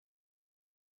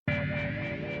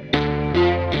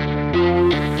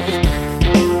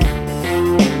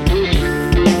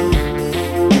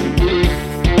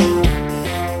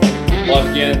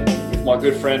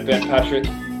good friend Ben Patrick.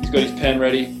 He's got his pen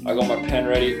ready. I got my pen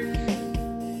ready.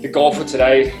 The goal for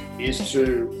today is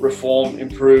to reform,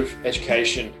 improve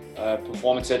education.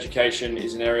 Performance education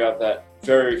is an area that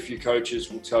very few coaches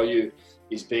will tell you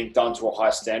is being done to a high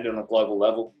standard on a global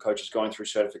level. Coaches going through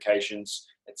certifications,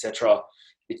 etc.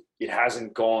 It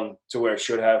hasn't gone to where it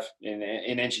should have in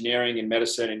engineering, in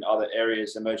medicine, in other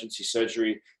areas, emergency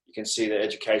surgery. You can see the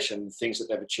education, things that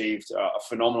they've achieved are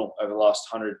phenomenal over the last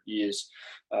 100 years.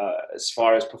 As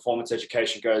far as performance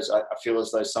education goes, I feel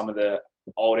as though some of the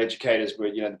old educators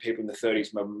were, the people in the 30s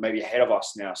maybe ahead of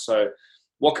us now. So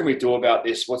what can we do about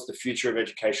this? What's the future of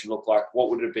education look like? What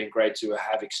would it have been great to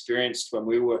have experienced when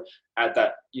we were at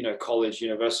that, college,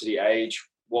 university age?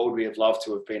 What would we have loved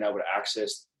to have been able to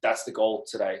access? That's the goal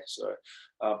today. So,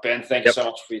 Ben, thank you so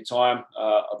much for your time.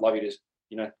 I'd love you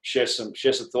to, share some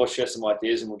thoughts, share some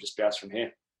ideas, and we'll just bounce from here.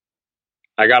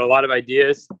 I got a lot of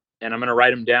ideas, and I'm going to write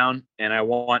them down. And I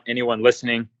want anyone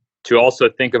listening to also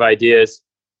think of ideas.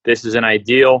 This is an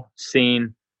ideal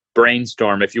scene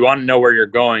brainstorm. If you want to know where you're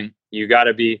going, you got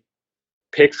to be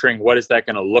picturing what is that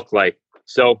going to look like.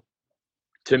 So,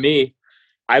 to me,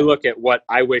 I look at what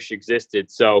I wish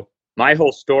existed. So, my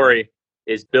whole story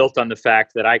is built on the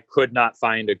fact that I could not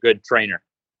find a good trainer.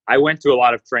 I went to a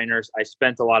lot of trainers. I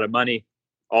spent a lot of money.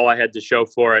 All I had to show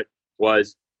for it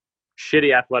was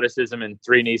shitty athleticism and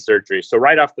 3 knee surgeries. So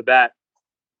right off the bat,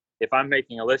 if I'm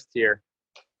making a list here,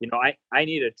 I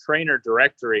need a trainer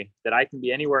directory that I can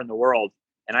be anywhere in the world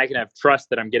and I can have trust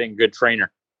that I'm getting a good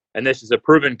trainer. And this is a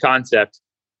proven concept.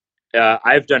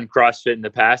 I've done CrossFit in the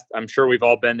past. I'm sure we've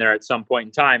all been there at some point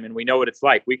in time, and we know what it's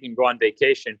like. We can go on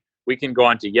vacation. We can go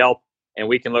onto Yelp and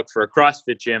we can look for a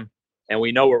CrossFit gym and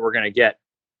we know what we're going to get.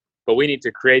 But we need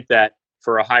to create that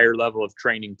for a higher level of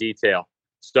training detail.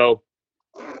 So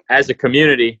as a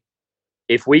community,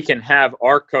 if we can have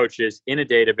our coaches in a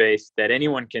database that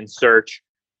anyone can search,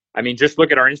 just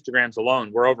look at our Instagrams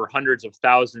alone. We're over hundreds of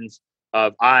thousands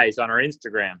of eyes on our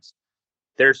Instagrams.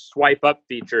 There's swipe up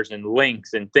features and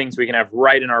links and things we can have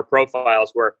right in our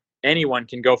profiles where anyone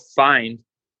can go find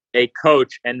a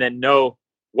coach and then know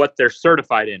what they're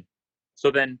certified in. So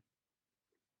then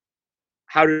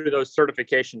how do those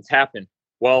certifications happen?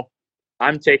 Well,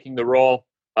 I'm taking the role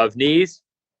of knees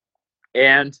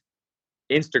and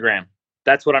Instagram.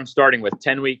 That's what I'm starting with,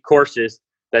 10-week courses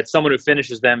that someone who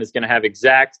finishes them is going to have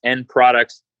exact end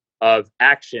products of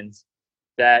actions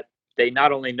that they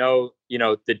not only know,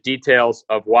 the details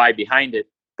of why behind it,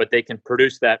 but they can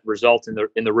produce that result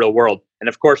in the real world. And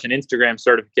of course, an Instagram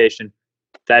certification,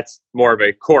 that's more of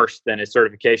a course than a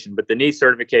certification. But the knee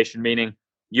certification, meaning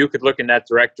you could look in that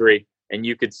directory and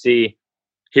you could see,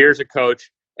 here's a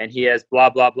coach and he has blah,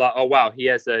 blah, blah. Oh, wow, he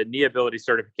has a knee ability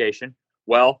certification.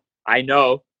 Well, I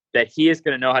know that he is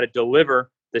going to know how to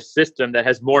deliver the system that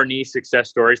has more knee success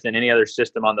stories than any other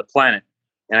system on the planet.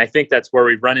 And I think that's where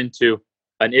we run into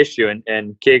an issue.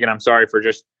 And Keegan, I'm sorry for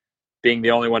just being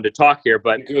the only one to talk here,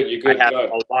 but you're good. I have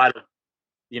a lot of,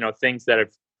 things that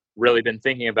I've really been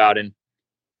thinking about. And,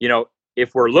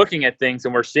 if we're looking at things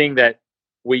and we're seeing that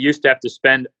we used to have to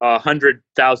spend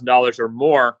 $100,000 or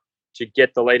more to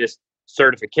get the latest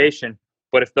certification,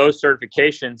 but if those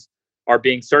certifications are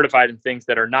being certified in things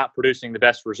that are not producing the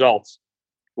best results,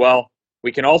 well,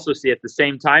 we can also see at the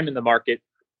same time in the market,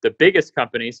 the biggest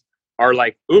companies are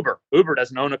like Uber. Uber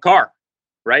doesn't own a car,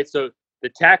 right? So the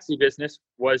taxi business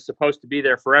was supposed to be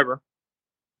there forever.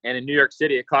 And in New York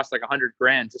City, it costs like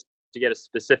 $100,000 just to get a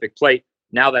specific plate.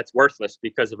 Now that's worthless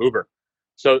because of Uber.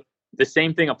 So the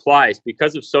same thing applies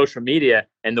because of social media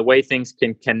and the way things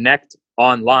can connect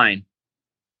online.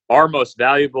 Our most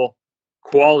valuable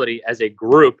quality as a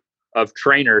group of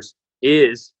trainers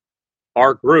is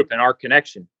our group and our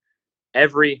connection.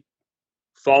 Every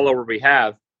follower we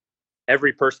have,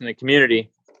 every person in the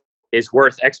community is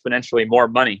worth exponentially more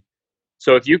money.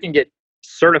 So if you can get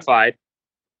certified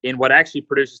in what actually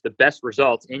produces the best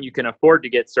results and you can afford to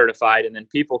get certified and then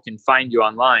people can find you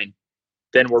online,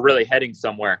 then we're really heading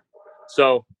somewhere.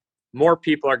 So more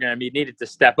people are going to be needed to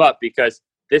step up because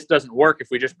this doesn't work if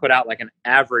we just put out like an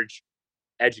average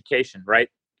education, right?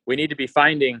 We need to be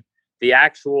finding the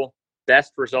actual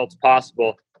best results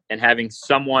possible and having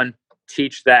someone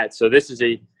teach that. So this is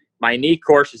my knee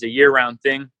course is a year-round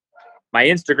thing. My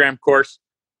Instagram course,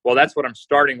 well, that's what I'm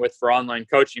starting with for online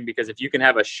coaching, because if you can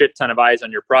have a shit ton of eyes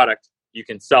on your product, you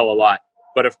can sell a lot.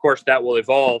 But of course, that will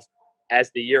evolve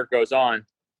as the year goes on.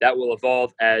 That will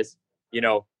evolve as,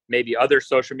 maybe other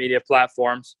social media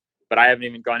platforms, but I haven't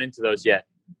even gone into those yet.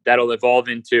 That'll evolve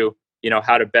into,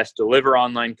 how to best deliver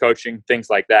online coaching, things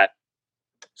like that.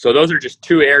 So those are just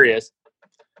 2 areas,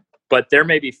 but there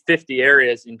may be 50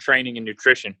 areas in training and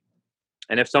nutrition.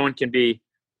 And if someone can be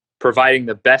providing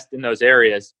the best in those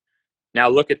areas. Now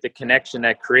look at the connection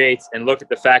that creates, and look at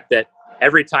the fact that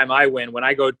every time I win, when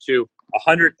I go to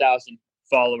 100,000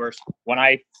 followers, when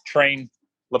I train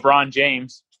LeBron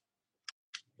James,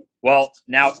 well,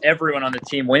 now everyone on the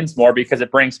team wins more because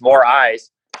it brings more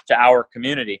eyes to our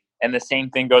community. And the same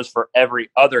thing goes for every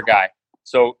other guy.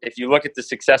 So if you look at the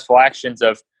successful actions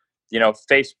of,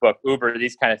 Facebook, Uber,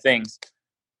 these kind of things,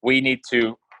 we need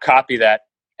to copy that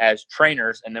as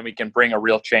trainers, and then we can bring a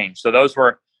real change. So those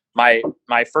were my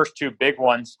first two big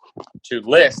ones to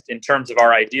list in terms of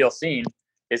our ideal scene,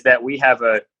 is that we have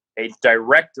a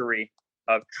directory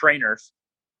of trainers,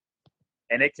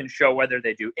 and it can show whether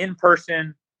they do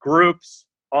in-person, groups,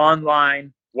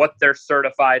 online, what they're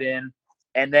certified in,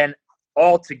 and then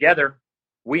all together,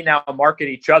 we now market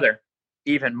each other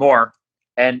even more.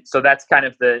 And so that's kind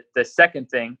of the second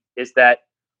thing, is that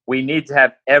we need to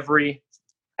have every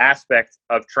aspect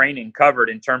of training covered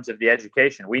in terms of the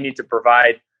education. We need to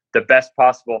provide the best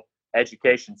possible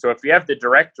education. So if we have the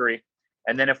directory,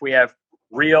 and then if we have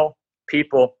real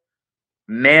people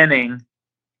manning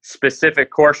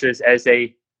specific courses as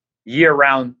a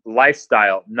year-round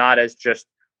lifestyle, not as just,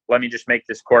 let me just make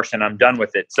this course and I'm done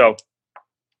with it. So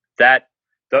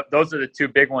those are the two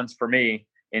big ones for me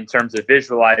in terms of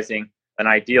visualizing an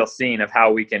ideal scene of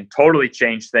how we can totally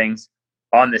change things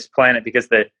on this planet, because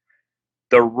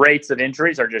the rates of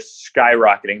injuries are just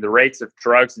skyrocketing. The rates of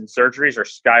drugs and surgeries are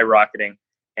skyrocketing,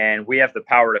 and we have the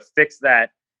power to fix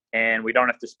that, and we don't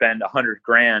have to spend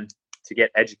 $100,000 to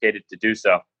get educated to do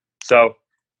so. So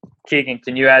Keegan,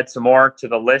 can you add some more to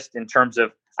the list in terms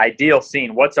of ideal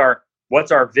scene? What's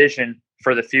our vision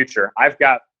for the future? I've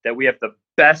got that we have the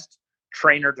best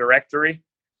trainer directory,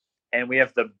 and we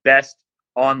have the best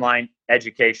online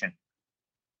education.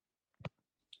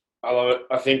 I love it.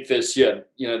 I think there's,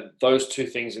 those two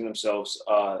things in themselves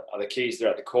are the keys. They're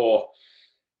at the core.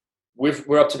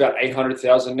 We're up to about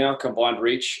 800,000 now combined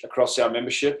reach across our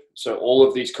membership. So all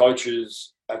of these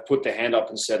coaches have put their hand up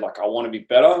and said, like, I want to be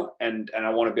better and I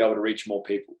want to be able to reach more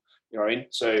people. You know what I mean?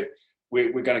 So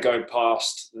we're going to go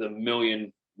past the 1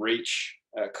 million reach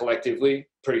collectively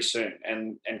pretty soon.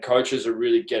 And coaches are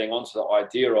really getting onto the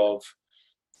idea of,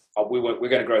 we're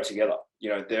going to grow together.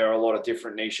 There are a lot of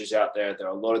different niches out there. There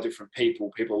are a lot of different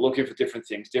people. People are looking for different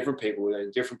things, different people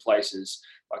in different places.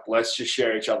 Like, let's just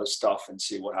share each other's stuff and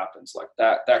see what happens. Like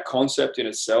that concept in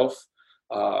itself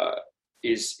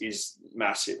is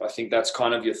massive. I think that's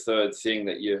kind of your third thing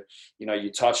that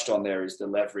you touched on there, is the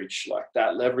leverage. Like,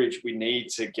 that leverage, we need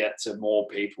to get to more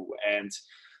people, and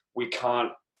we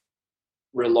can't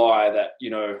rely that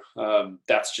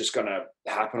that's just going to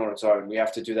happen on its own. We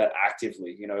have to do that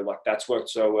actively. Like, that's worked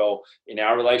so well in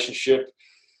our relationship.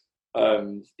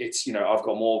 It's I've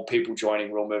got more people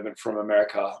joining Real Movement from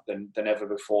America than ever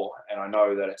before, and I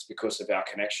know that it's because of our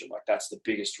connection. Like, that's the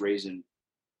biggest reason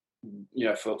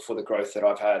for the growth that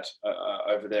I've had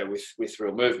over there with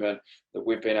Real Movement, that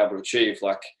we've been able to achieve.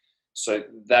 Like, so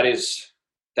that is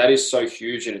so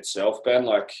huge in itself, Ben.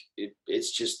 Like,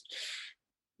 it's just,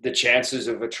 the chances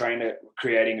of a trainer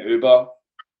creating Uber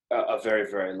are very,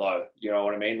 very low. You know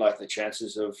what I mean? Like, the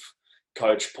chances of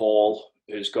Coach Paul,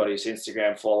 who's got his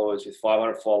Instagram followers with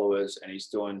 500 followers and he's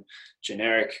doing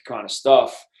generic kind of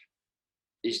stuff,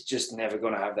 is just never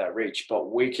going to have that reach.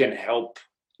 But we can help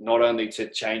not only to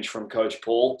change from Coach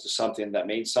Paul to something that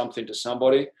means something to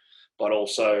somebody, but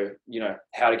also,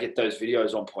 how to get those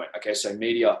videos on point. Okay, so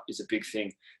media is a big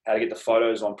thing. How to get the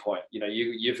photos on point.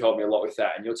 You've helped me a lot with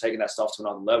that, and you're taking that stuff to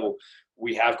another level.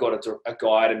 We have got a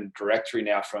guide and directory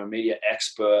now from a media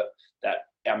expert that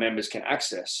our members can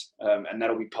access, and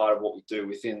that'll be part of what we do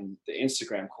within the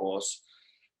Instagram course.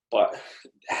 But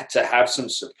to have some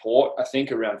support, I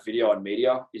think, around video and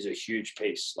media is a huge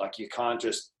piece. Like, you can't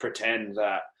just pretend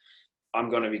that I'm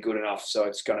going to be good enough, so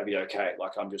it's going to be okay.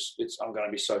 Like, I'm going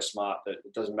to be so smart that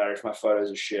it doesn't matter if my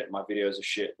photos are shit, my videos are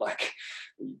shit. Like,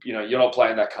 you're not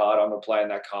playing that card. I'm not playing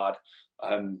that card.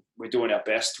 We're doing our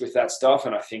best with that stuff.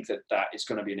 And I think that is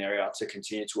going to be an area to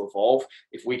continue to evolve.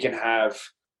 If we can have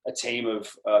a team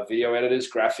of video editors,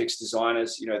 graphics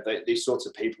designers, these sorts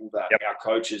of people that our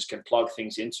coaches can plug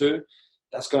things into,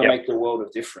 that's going to make the world of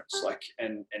difference. Like,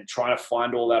 and trying to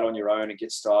find all that on your own and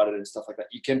get started and stuff like that,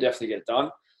 you can definitely get it done.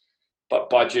 But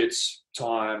budgets,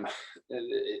 time,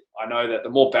 I know that the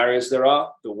more barriers there are,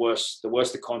 the worse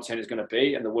the content is going to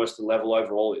be, and the worse the level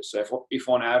overall is. So if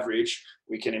on average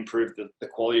we can improve the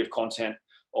quality of content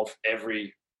of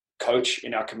every coach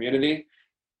in our community,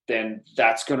 then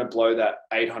that's going to blow that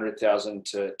 800,000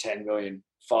 to 10 million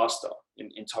faster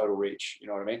in total reach. You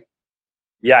know what I mean?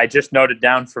 Yeah, I just noted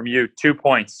down from you 2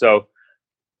 points. So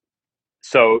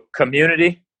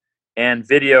community and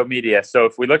video media. So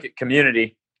if we look at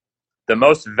community, the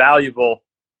most valuable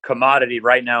commodity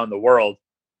right now in the world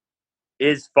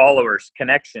is followers,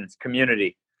 connections,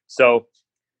 community. So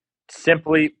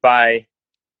simply by,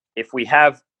 if we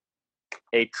have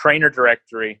a trainer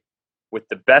directory with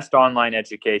the best online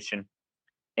education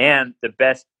and the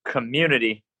best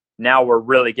community, now we're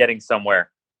really getting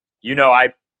somewhere.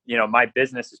 My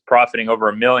business is profiting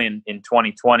over $1 million in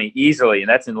 2020 easily, and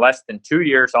that's in less than 2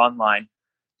 years online.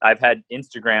 I've had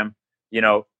Instagram,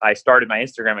 I started my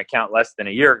Instagram account less than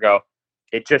a year ago.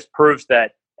 It just proves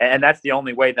that, and that's the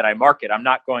only way that I market. I'm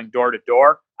not going door to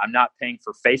door. I'm not paying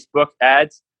for Facebook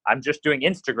ads. I'm just doing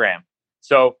Instagram.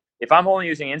 So if I'm only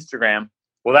using Instagram,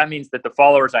 well, that means that the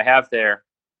followers I have there,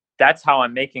 that's how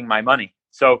I'm making my money.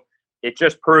 So it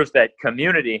just proves that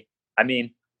community,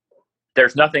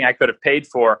 there's nothing I could have paid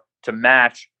for to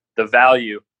match the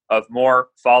value of more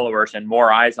followers and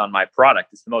more eyes on my product.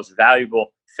 It's the most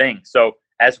valuable thing. So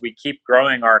as we keep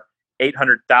growing our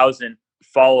 800,000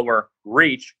 follower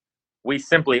reach, we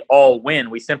simply all win.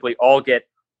 We simply all get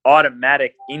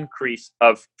automatic increase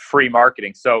of free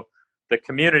marketing. So the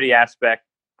community aspect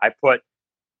I put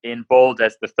in bold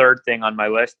as the third thing on my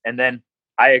list. And then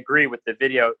I agree with the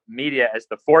video media as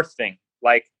the fourth thing.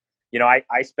 Like,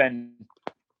 I spend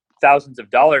thousands of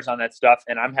dollars on that stuff,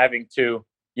 and I'm having to,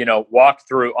 walk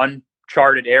through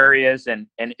uncharted areas. And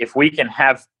if we can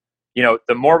have,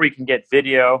 the more we can get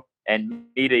video and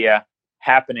media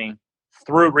happening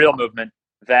through Real Movement,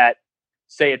 that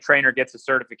say a trainer gets a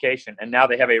certification and now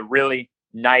they have a really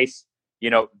nice,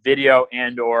 video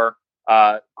and or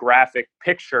graphic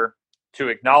picture to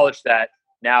acknowledge that,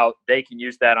 now they can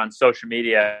use that on social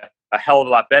media a hell of a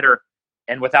lot better,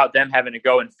 and without them having to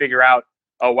go and figure out,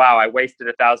 oh wow, I wasted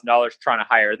 $1,000 trying to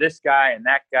hire this guy and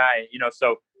that guy.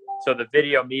 So the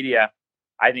video media,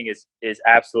 I think is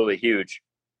absolutely huge.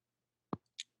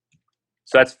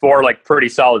 So that's 4 like pretty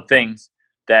solid things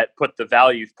that put the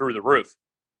value through the roof.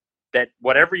 That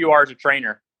whatever you are as a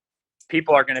trainer,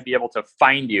 people are going to be able to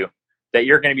find you. That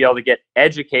you're going to be able to get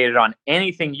educated on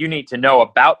anything you need to know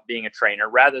about being a trainer,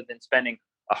 rather than spending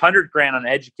 $100,000 on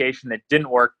education that didn't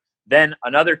work, then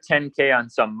another $10,000 on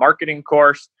some marketing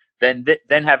course, then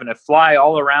having to fly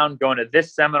all around, going to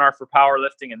this seminar for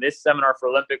powerlifting and this seminar for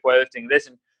Olympic weightlifting, this,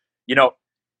 and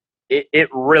it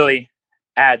really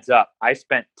adds up. I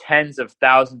spent tens of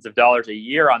thousands of dollars a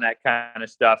year on that kind of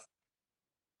stuff,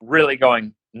 really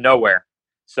going nowhere.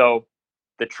 So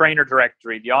the trainer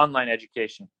directory, the online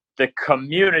education, the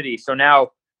community. So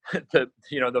now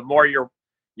the more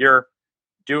you're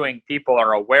doing, people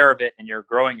are aware of it, and you're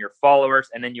growing your followers,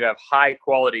 and then you have high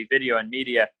quality video and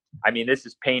media. This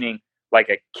is painting like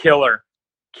a killer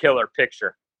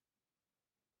picture.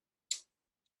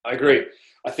 I agree.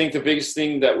 I think the biggest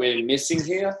thing that we're missing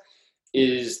here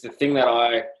is the thing that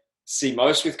I see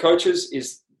most with coaches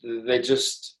is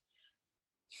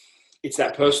it's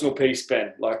that personal piece,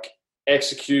 Ben, like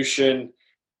execution,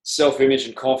 self-image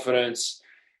and confidence.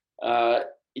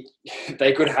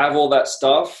 They could have all that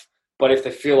stuff, but if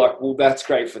they feel like, well, that's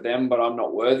great for them, but I'm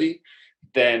not worthy,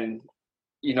 then,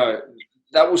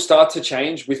 that will start to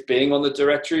change with being on the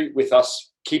directory, with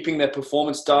us keeping their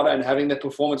performance data and having their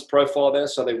performance profile there.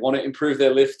 So they want to improve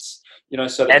their lifts,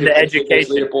 so and the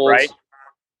education, right?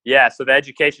 Yeah. So the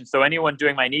education. So anyone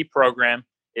doing my knee program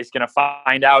is going to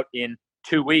find out in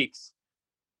 2 weeks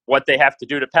what they have to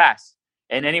do to pass.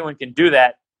 And anyone can do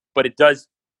that, but it does,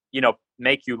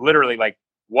 make you literally like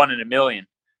 1 in a million.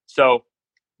 So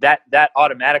that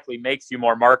automatically makes you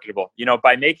more marketable,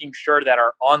 by making sure that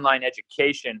our online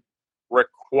education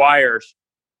requires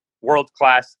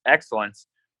world-class excellence.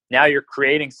 Now you're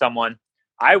creating someone.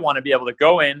 I want to be able to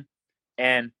go in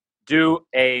and do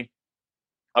a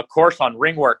course on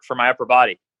ring work for my upper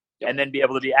body, and then be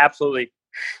able to be absolutely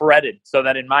shredded, so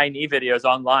that in my knee videos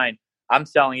online, I'm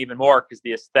selling even more because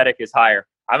the aesthetic is higher.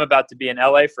 I'm about to be in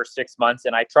LA for 6 months,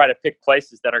 and I try to pick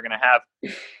places that are going to have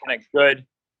kind of good,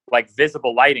 like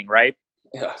visible lighting, right?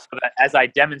 Yeah. So that as I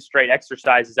demonstrate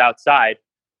exercises outside,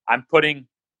 I'm putting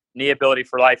Knee Ability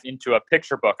for Life into a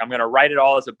picture book. I'm going to write it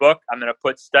all as a book. I'm going to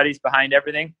put studies behind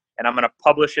everything, and I'm going to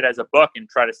publish it as a book and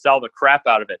try to sell the crap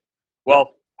out of it.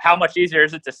 Well, how much easier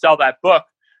is it to sell that book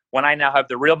when I now have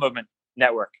the Real Movement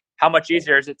Network? How much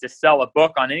easier is it to sell a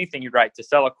book on anything you write, to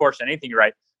sell a course on anything you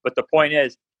write? But the point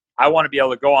is, I want to be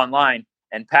able to go online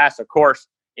and pass a course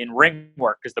in ring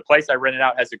work, because the place I rented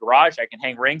out has a garage. I can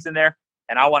hang rings in there,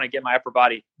 and I want to get my upper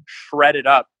body shredded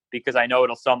up because I know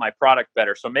it'll sell my product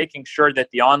better. So making sure that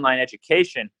the online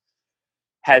education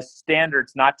has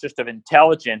standards, not just of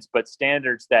intelligence, but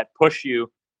standards that push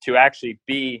you to actually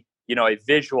be, a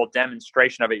visual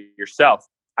demonstration of it yourself.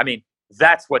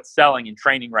 That's what's selling in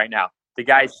training right now. The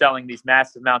guys selling these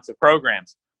massive amounts of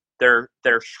programs, they're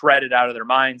shredded out of their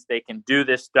minds. They can do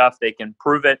this stuff. They can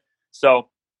prove it. So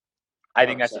I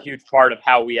think that's a huge part of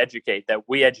how we educate, that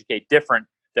we educate different,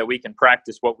 that we can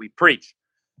practice what we preach.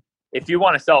 If you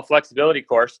want to sell a flexibility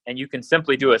course and you can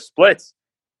simply do a splits,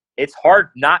 it's hard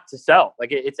not to sell.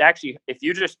 Like it's actually, if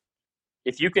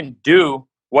you can do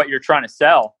what you're trying to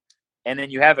sell and then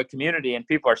you have a community and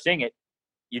people are seeing it,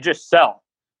 you just sell.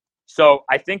 So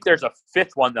I think there's a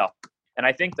fifth one though. And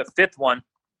I think the fifth one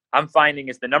I'm finding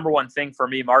is the number one thing for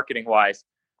me marketing wise.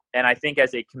 And I think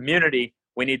as a community,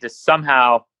 we need to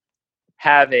somehow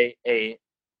have a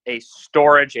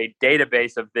storage, a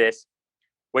database of this,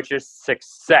 which is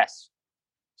success.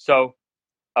 So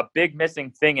a big missing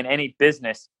thing in any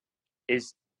business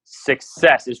is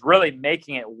success, is really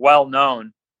making it well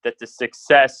known that the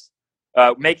success,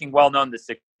 making well known the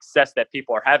success that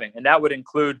people are having. And that would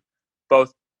include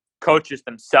both coaches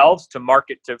themselves to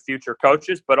market to future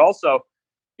coaches, but also,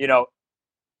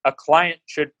 a client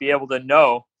should be able to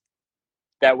know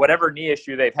that whatever knee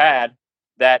issue they've had,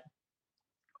 that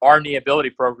our knee ability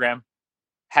program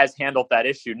has handled that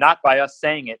issue, not by us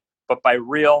saying it, but by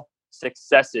real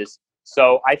successes.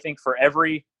 So I think for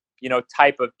every,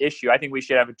 type of issue, I think we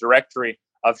should have a directory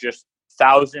of just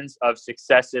thousands of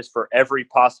successes for every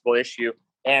possible issue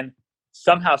and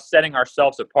somehow setting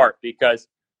ourselves apart, because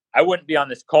I wouldn't be on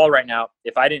this call right now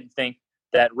if I didn't think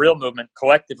that Real Movement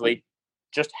collectively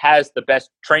just has the best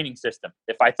training system.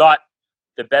 If I thought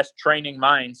the best training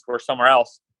minds were somewhere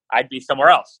else, I'd be somewhere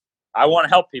else. I want to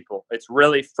help people. It's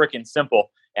really freaking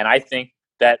simple. And I think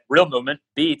that Real Movement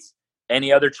beats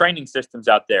any other training systems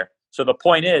out there. So the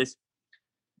point is,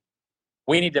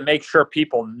 we need to make sure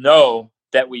people know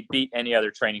that we beat any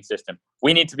other training system.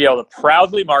 We need to be able to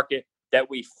proudly market that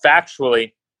we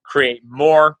factually create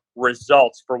more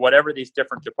results for whatever these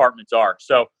different departments are.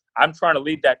 So I'm trying to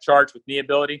lead that charge with knee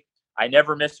ability. I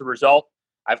never miss a result.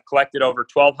 I've collected over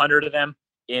 1,200 of them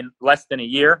in less than a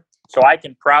year. So I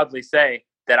can proudly say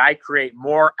that I create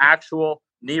more actual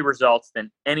knee results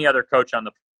than any other coach on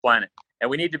the planet. And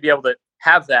we need to be able to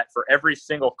have that for every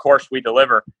single course we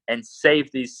deliver and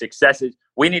save these successes.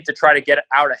 We need to try to get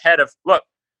out ahead of, look,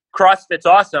 CrossFit's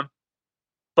awesome,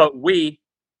 but we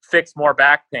fix more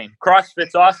back pain.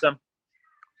 CrossFit's awesome,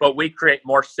 but we create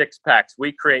more six packs.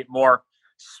 We create more,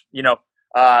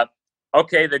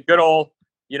 the good old,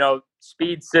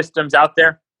 speed systems out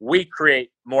there. We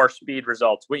create more speed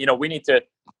results. We need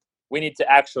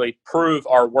to actually prove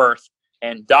our worth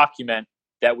and document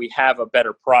that we have a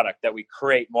better product, that we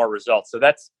create more results. So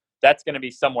that's going to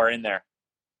be somewhere in there.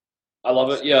 I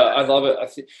love it. Yeah, I love it. I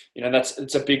think,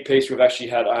 it's a big piece we've actually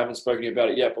had. I haven't spoken to you about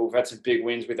it yet, but we've had some big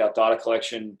wins with our data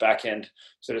collection, back end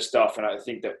sort of stuff. And I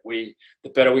think that the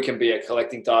better we can be at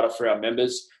collecting data for our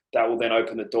members, that will then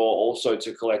open the door also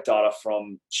to collect data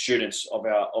from students of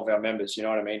our members. You know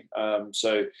what I mean?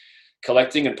 So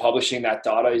collecting and publishing that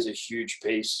data is a huge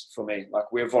piece for me.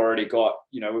 Like we've already got,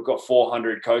 we've got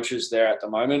 400 coaches there at the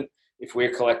moment. If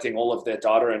we're collecting all of their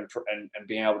data and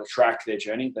being able to track their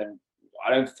journey, then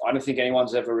I don't think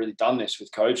anyone's ever really done this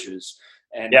with coaches.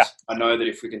 And yeah. I know that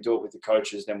if we can do it with the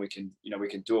coaches, then we can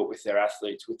do it with their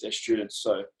athletes, with their students.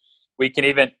 So we can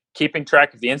even keeping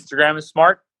track of the Instagram is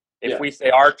smart. If we say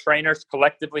our trainers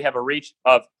collectively have a reach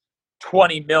of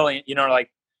 20 million,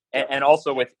 and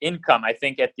also with income, I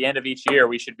think at the end of each year,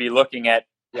 we should be looking at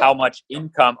how much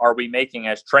income are we making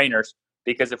as trainers?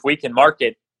 Because if we can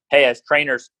market, hey, as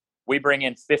trainers, we bring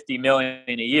in 50 million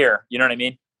a year, you know what I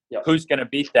mean? Yep. Who's going to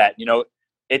beat that?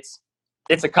 It's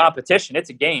a competition. It's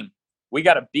a game. We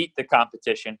got to beat the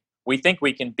competition. We think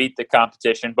we can beat the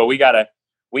competition, but we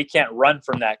can't run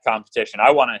from that competition.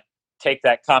 I want to take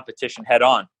that competition head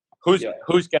on. Who's going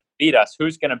to beat us?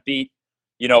 Who's going to beat,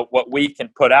 what we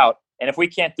can put out? And if we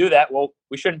can't do that, well,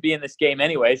 we shouldn't be in this game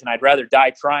anyways. And I'd rather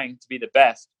die trying to be the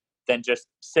best than just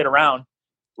sit around,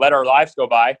 let our lives go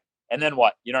by. And then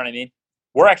what? You know what I mean?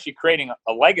 We're actually creating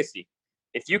a legacy.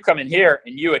 If you come in here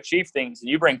and you achieve things and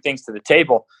you bring things to the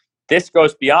table, this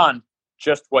goes beyond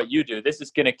just what you do. This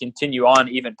is going to continue on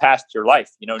even past your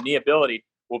life. Knee ability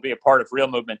will be a part of Real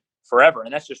Movement forever.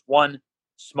 And that's just one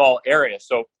small area.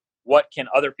 So what can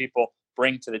other people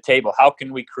bring to the table? How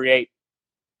can we create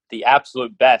the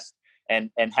absolute best and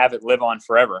have it live on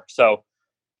forever? So,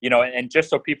 and just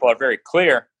so people are very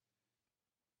clear,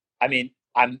 I mean,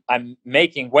 I'm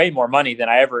making way more money than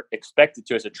I ever expected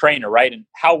to as a trainer, right? And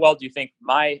how well do you think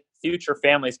my future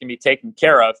family is going to be taken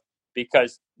care of?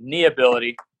 Because knee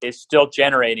ability is still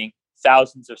generating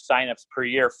thousands of signups per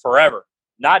year forever.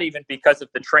 Not even because of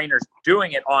the trainers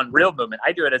doing it on Real Movement.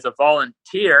 I do it as a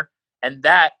volunteer, and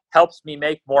that helps me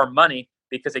make more money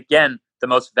because, again, the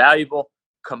most valuable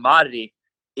commodity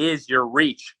is your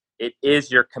reach. It is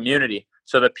your community.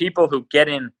 So the people who get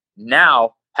in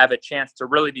now have a chance to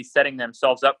really be setting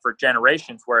themselves up for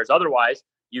generations, whereas otherwise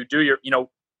you do your,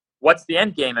 what's the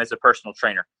end game as a personal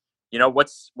trainer?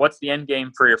 What's the end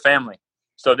game for your family?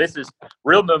 So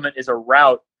Real Movement is a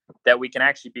route that we can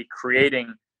actually be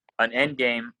creating an end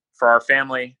game for our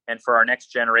family and for our next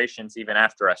generations even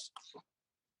after us.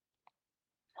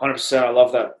 100%. I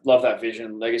love that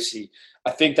vision, legacy.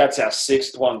 I think that's our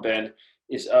sixth one, Ben,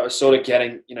 is sort of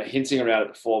hinting around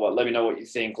it before, but let me know what you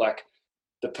think. Like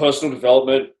the personal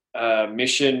development,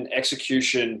 mission,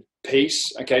 execution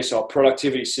piece. Okay, so our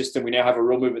productivity system, we now have a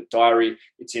Real Movement diary.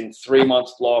 It's in 3-month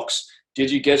blocks. Did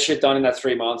you get shit done in that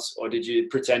 3 months, or did you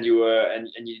pretend you were and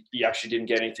you actually didn't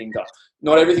get anything done?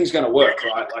 Not everything's going to work,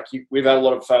 right? Like we've had a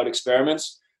lot of failed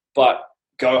experiments, but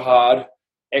go hard,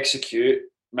 execute,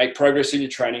 make progress in your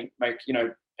training,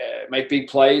 make big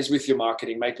plays with your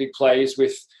marketing, make big plays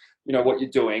with what you're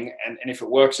doing, and if it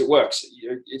works, it works.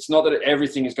 It's not that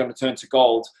everything is going to turn to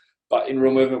gold, but in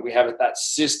Real Movement we have that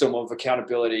system of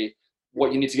accountability,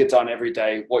 what you need to get done every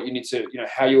day, what you need to,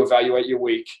 how you evaluate your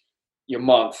week, your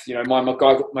month.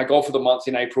 My goal for the month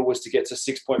in April was to get to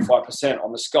 6.5%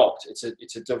 on the Sculpt.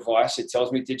 It's a device. It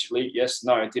tells me digitally, yes,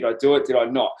 no. Did I do it? Did I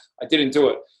not? I didn't do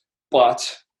it,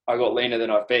 but I got leaner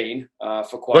than I've been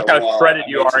for quite a while. Look how shredded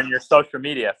you are in your social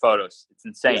media photos. It's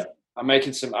insane. Yeah, I'm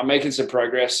making some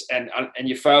progress, and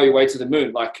you fail your way to the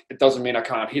moon. Like it doesn't mean I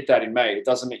can't hit that in May. It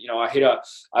doesn't mean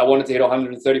I wanted to hit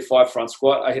 135 front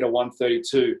squat. I hit a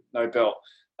 132 no belt,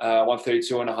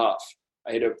 132 and a half.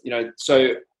 I hit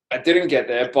so I didn't get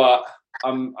there, but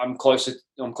I'm closer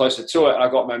to it, and I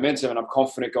got momentum, and I'm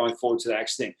confident going forward to the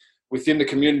next thing. Within the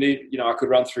community, I could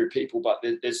run through people, but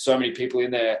there's so many people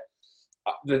in there.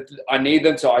 I need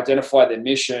them to identify their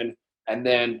mission and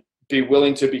then be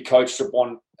willing to be coached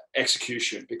upon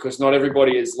execution, because not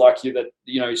everybody is like you that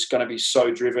is going to be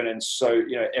so driven and so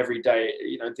every day.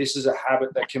 This is a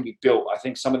habit that can be built. I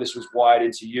think some of this was wired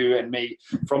into you and me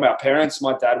from our parents.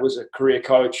 My dad was a career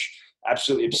coach,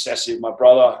 absolutely obsessive. My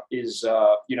brother is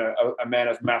a man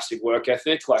of massive work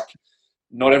ethic. Like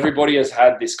not everybody has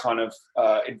had this kind of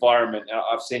environment.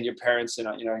 I've seen your parents, and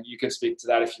you can speak to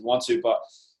that if you want to, but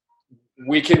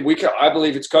we can, I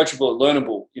believe it's coachable and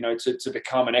learnable, to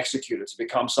become an executor, to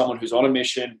become someone who's on a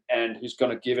mission and who's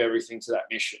going to give everything to that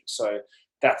mission. So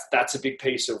that's a big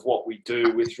piece of what we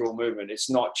do with Real Movement. It's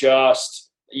not just,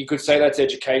 you could say that's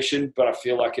education, but I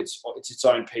feel like it's its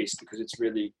own piece, because it's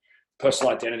really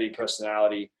personal identity,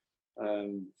 personality.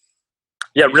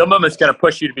 Real Movement's going to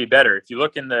push you to be better.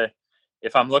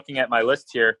 If I'm looking at my list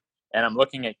here and I'm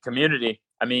looking at community,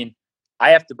 I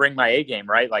have to bring my A game,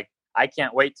 right? Like, I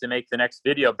can't wait to make the next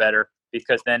video better,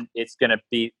 because then it's going to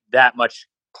be that much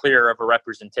clearer of a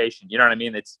representation. You know what I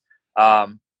mean? It's,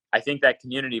 I think that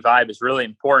community vibe is really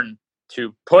important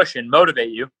to push and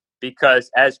motivate you,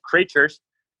 because as creatures,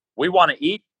 we want to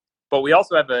eat, but we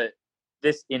also have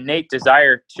this innate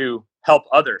desire to help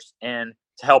others and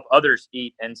to help others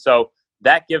eat. And so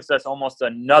that gives us almost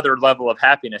another level of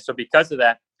happiness. So because of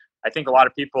that, I think a lot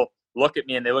of people look at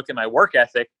me and they look at my work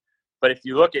ethic, but if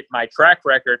you look at my track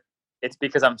record, it's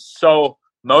because I'm so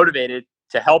motivated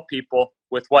to help people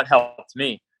with what helped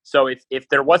me. So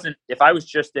if I was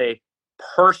just a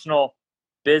personal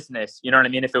business, you know what I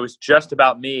mean? If it was just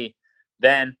about me,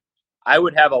 then I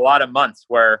would have a lot of months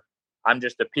where I'm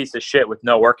just a piece of shit with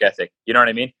no work ethic. You know what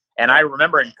I mean? And I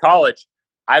remember in college,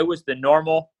 I was the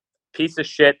normal piece of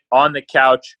shit on the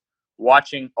couch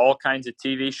watching all kinds of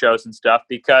TV shows and stuff,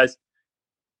 because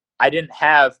I didn't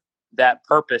have that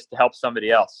purpose to help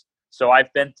somebody else. So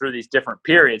I've been through these different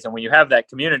periods, and when you have that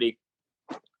community,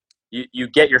 you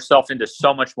get yourself into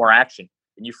so much more action,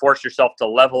 and you force yourself to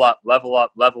level up.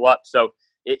 So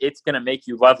it's going to make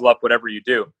you level up whatever you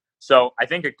do. So I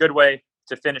think a good way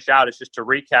to finish out is just to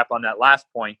recap on that last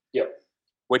point,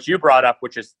 which you brought up,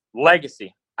 which is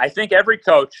legacy. I think every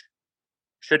coach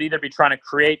should either be trying to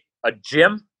create a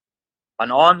gym, an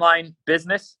online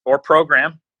business or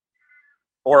program,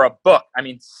 or a book.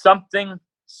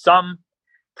 Some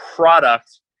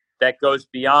product that goes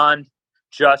beyond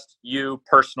just you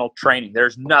personal training.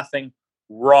 There's nothing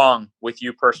wrong with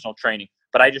you personal training,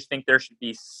 but I just think there should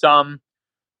be some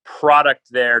product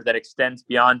there that extends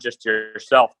beyond just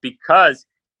yourself, because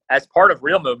as part of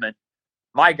Real Movement,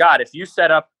 my God, if you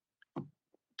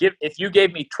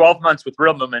gave me 12 months with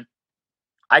Real Movement,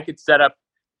 I could set up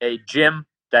a gym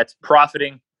that's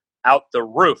profiting out the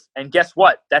roof. And guess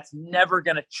what? That's never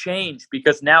going to change,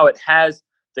 because now it has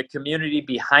the community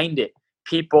behind it.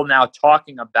 People now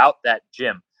talking about that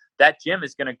gym. That gym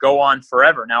is going to go on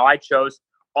forever. Now I chose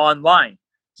online.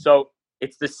 So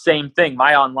it's the same thing.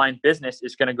 My online business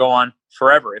is going to go on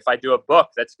forever. If I do a book,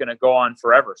 that's going to go on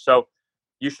forever. So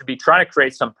you should be trying to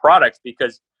create some products,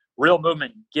 because Real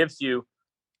Movement gives you,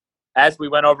 as we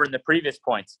went over in the previous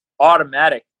points,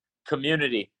 automatic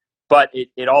community, but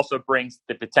it also brings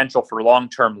the potential for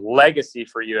long-term legacy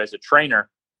for you as a trainer,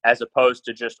 as opposed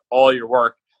to just all your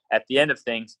work at the end of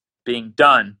things being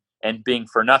done and being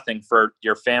for nothing for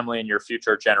your family and your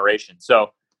future generation. So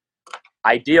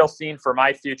ideal scene for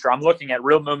my future, I'm looking at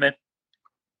Real Movement.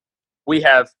 We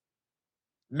have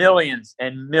millions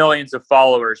and millions of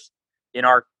followers in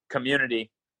our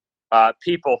community,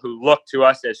 people who look to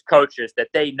us as coaches that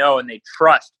they know and they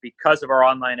trust because of our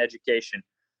online education,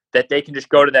 that they can just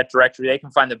go to that directory. They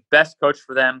can find the best coach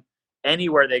for them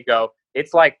anywhere they go.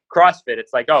 It's like CrossFit.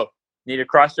 It's like, oh, need a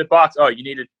CrossFit box? Oh, you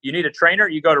need a trainer?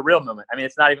 You go to Real Movement. I mean,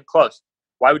 it's not even close.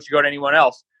 Why would you go to anyone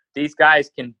else? These guys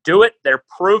can do it. They're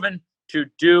proven to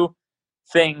do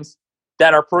things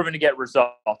that are proven to get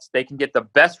results. They can get the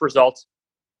best results.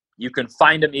 You can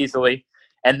find them easily.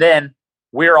 And then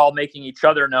we're all making each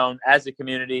other known as a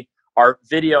community. Our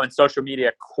video and social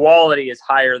media quality is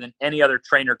higher than any other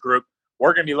trainer group.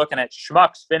 We're going to be looking at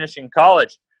schmucks finishing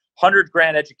college, 100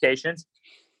 grand educations,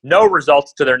 no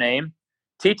results to their name,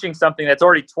 teaching something that's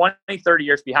already 20, 30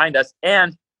 years behind us.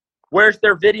 And where's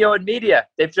their video and media?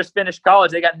 They've just finished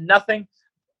college. They got nothing.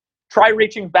 Try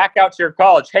reaching back out to your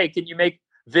college. Hey, can you make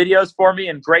videos for me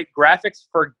and great graphics?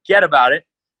 Forget about it.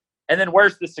 And then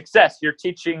where's the success? You're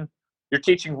teaching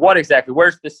what exactly?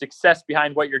 Where's the success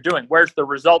behind what you're doing? Where's the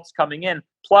results coming in?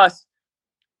 Plus,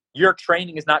 your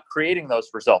training is not creating those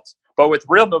results. But with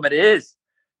Real Movement, it is.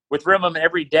 With Real Movement,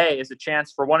 every day is a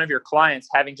chance for one of your clients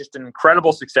having just an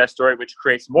incredible success story, which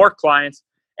creates more clients.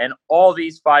 And all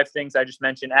these 5 things I just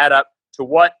mentioned add up to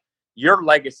what your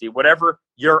legacy, whatever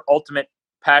your ultimate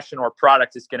passion or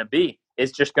product is going to be,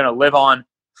 is just going to live on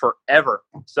forever.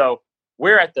 So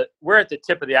we're at the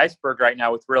tip of the iceberg right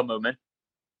now with Real Movement.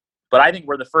 But I think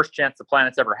we're the first chance the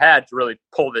planet's ever had to really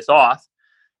pull this off.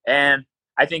 And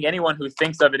I think anyone who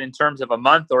thinks of it in terms of a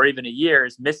month or even a year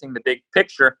is missing the big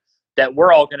picture, that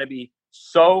we're all going to be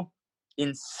so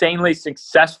insanely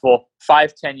successful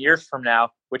 5-10 years from now,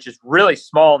 which is really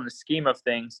small in the scheme of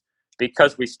things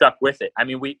because we stuck with it. I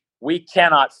mean, we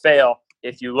cannot fail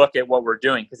if you look at what we're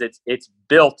doing, because it's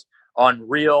built on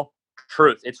real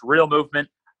truth. It's Real Movement.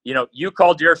 You know, you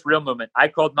called yours Real Movement. I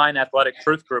called mine Athletic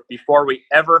Truth Group before we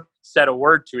ever said a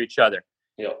word to each other.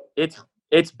 Yeah.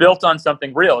 It's built on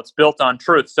something real. It's built on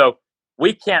truth. So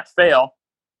we can't fail,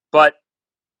 but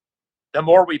the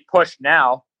more we push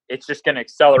now, it's just going to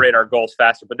accelerate our goals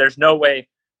faster. But there's no way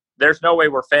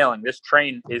we're failing. This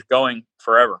train is going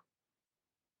forever.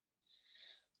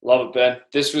 Love it, Ben.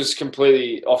 This was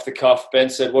completely off the cuff. Ben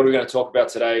said, what are we going to talk about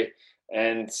today?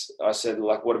 And I said,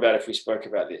 like, what about if we spoke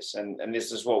about this? And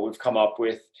this is what we've come up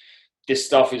with. This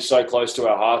stuff is so close to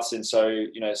our hearts. And so,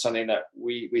 you know, something that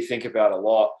we think about a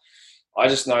lot. I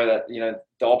just know that, you know,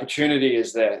 the opportunity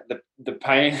is there. The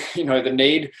pain, you know, the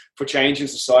need for change in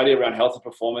society around health and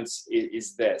performance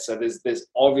is there. So there's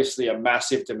obviously a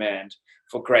massive demand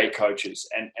for great coaches.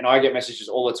 And I get messages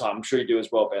all the time. I'm sure you do as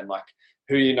well, Ben, like,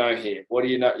 who do you know here? What do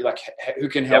you know? Like, who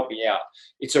can help me out?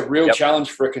 It's a real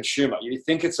challenge for a consumer. You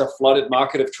think it's a flooded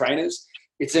market of trainers.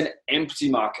 It's an empty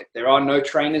market. There are no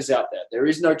trainers out there. There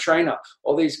is no trainer.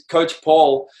 All these Coach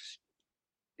Paul,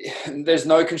 there's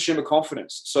no consumer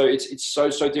confidence. So it's so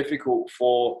difficult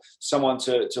for someone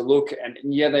to look, and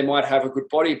yeah, they might have a good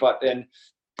body, but then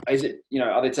is it, you know,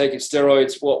 are they taking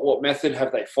steroids? What method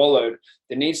have they followed?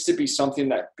 There needs to be something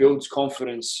that builds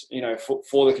confidence, you know,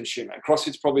 for the consumer. And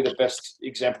CrossFit's probably the best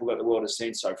example that the world has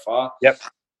seen so far. Yep.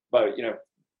 But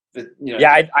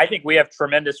I think we have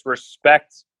tremendous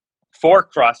respect for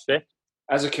CrossFit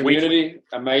as a community.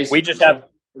 Amazing. We just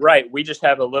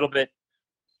have a little bit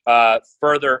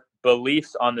further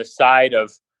beliefs on the side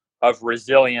of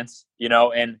resilience, you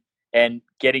know, and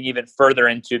getting even further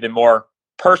into the more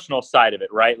personal side of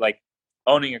it, right? Like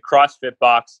owning a CrossFit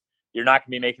box, you're not going to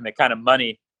be making the kind of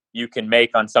money you can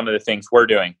make on some of the things we're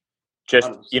doing.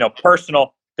 Just, you know,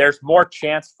 personal, there's more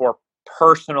chance for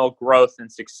personal growth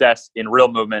and success in Real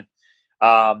Movement.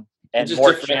 And just more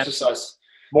different chance, exercise.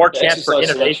 More chance for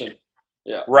innovation. Selection.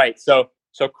 Yeah. Right. So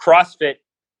CrossFit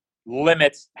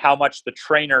limits how much the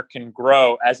trainer can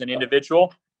grow as an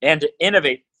individual and to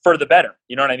innovate for the better.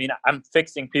 You know what I mean? I'm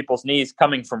fixing people's knees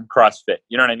coming from CrossFit.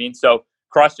 You know what I mean? So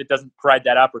CrossFit doesn't provide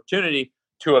that opportunity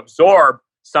to absorb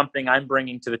something I'm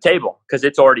bringing to the table because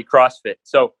it's already CrossFit.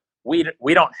 So we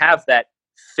don't have that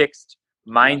fixed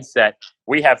mindset.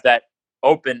 We have that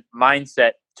open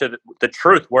mindset to the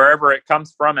truth, wherever it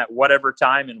comes from, at whatever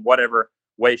time, in whatever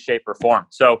way, shape, or form.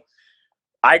 So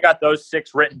I got those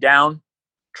 6 written down: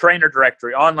 trainer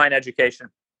directory, online education,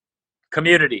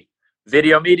 community,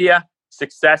 video media,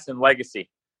 success, and legacy.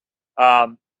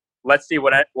 Let's see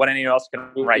what anyone else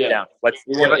can write down.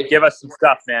 Give us some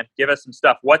stuff, man. Give us some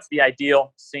stuff. What's the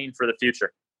ideal scene for the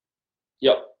future?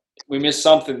 Yep. We missed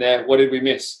something there. What did we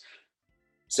miss?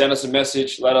 Send us a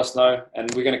message, let us know, and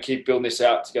we're going to keep building this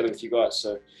out together with you guys.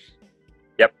 So,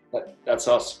 yep, that's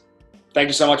us. Thank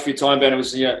you so much for your time, Ben. It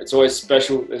was, it's always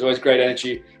special. There's always great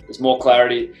energy. There's more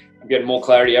clarity. I'm getting more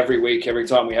clarity every week, every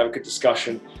time we have a good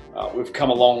discussion. We've come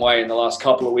a long way in the last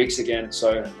couple of weeks again.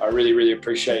 So I really, really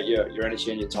appreciate your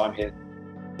energy and your time here.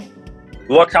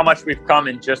 Look how much we've come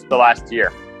in just the last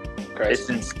year. Crazy. It's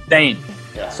insane.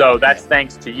 Yeah. So that's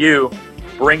thanks to you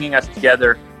bringing us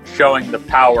together, showing the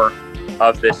power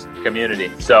of this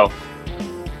community. So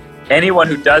anyone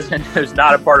who's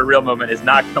not a part of Real Movement is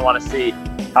not going to want to see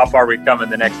how far we've come in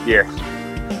the next year.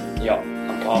 Yeah,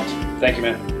 I'm pumped. Thank you,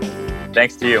 man.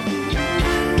 Thanks to you.